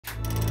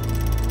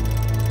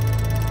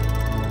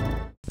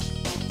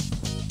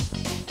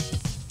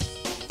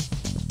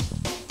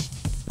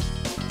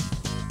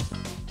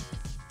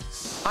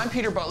I'm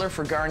Peter Butler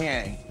for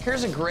Garnier.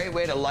 Here's a great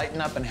way to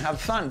lighten up and have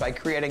fun by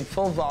creating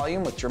full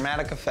volume with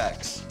dramatic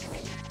effects.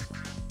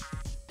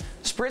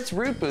 Spritz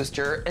root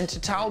booster into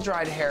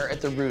towel-dried hair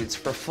at the roots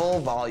for full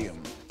volume.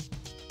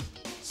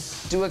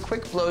 Do a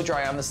quick blow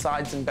dry on the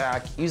sides and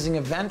back using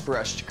a vent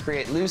brush to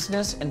create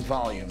looseness and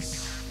volume.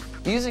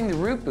 Using the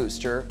root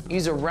booster,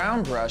 use a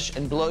round brush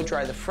and blow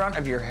dry the front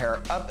of your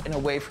hair up and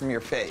away from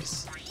your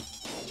face.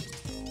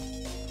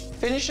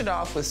 Finish it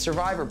off with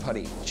Survivor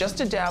putty.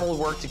 Just a dab will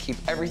work to keep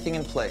everything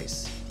in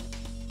place.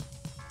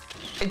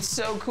 It's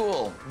so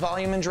cool.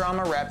 Volume and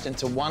drama wrapped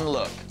into one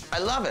look. I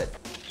love it.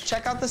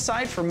 Check out the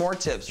site for more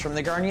tips from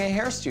the Garnier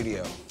Hair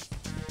Studio.